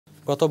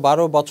গত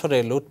 ১২ বছরে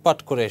লুটপাট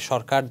করে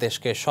সরকার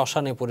দেশকে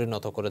শ্মশানে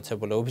পরিণত করেছে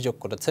বলে অভিযোগ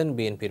করেছেন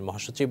বিএনপির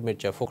মহাসচিব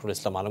মির্জা ফখরুল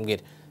ইসলাম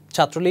আলমগীর।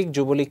 ছাত্রলীগ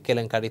যুবলীগ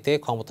কেলেঙ্কারিতে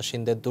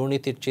ক্ষমতাসীনদের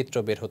দুর্নীতির চিত্র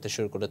বের হতে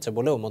শুরু করেছে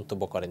বলেও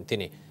মন্তব্য করেন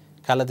তিনি।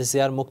 খালেদা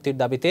জিয়ার মুক্তির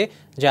দাবিতে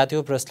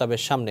জাতীয়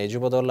প্রেসক্লাবের সামনে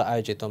যুবদল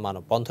আয়োজিত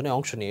মানববন্ধনে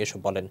অংশ নিয়ে এসব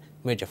বলেন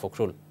মির্জা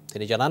ফখরুল।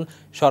 তিনি জানান,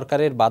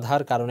 সরকারের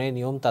বাধার কারণে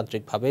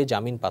নিয়মতান্ত্রিকভাবে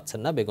জামিন পাচ্ছেন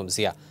না বেগম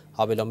জিয়া।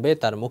 অবিলম্বে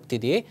তার মুক্তি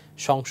দিয়ে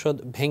সংসদ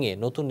ভেঙে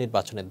নতুন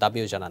নির্বাচনের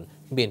দাবিও জানান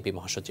বিএনপি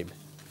মহাসচিব।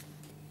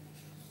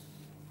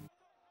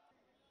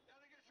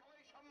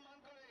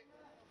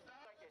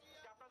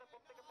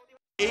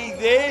 এই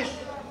দেশ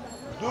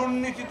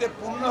দুর্নীতিতে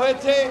পূর্ণ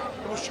হয়েছে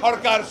এবং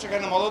সরকার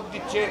সেখানে মদত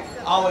দিচ্ছে,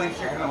 আওয়ামী লীগ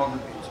সেখানে মদত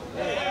দিচ্ছে।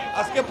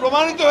 আজকে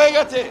প্রমাণিত হয়ে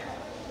গেছে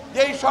যে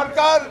এই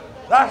সরকার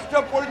রাষ্ট্র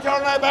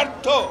পরিচালনায়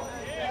ব্যর্থ।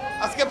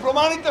 আজকে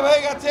প্রমাণিত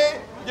হয়ে গেছে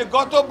যে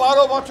গত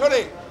 12 বছরে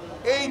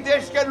এই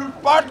দেশকে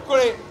লুটপাট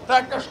করে তারা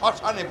একটা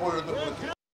শ্মশানে পরিণত করেছে।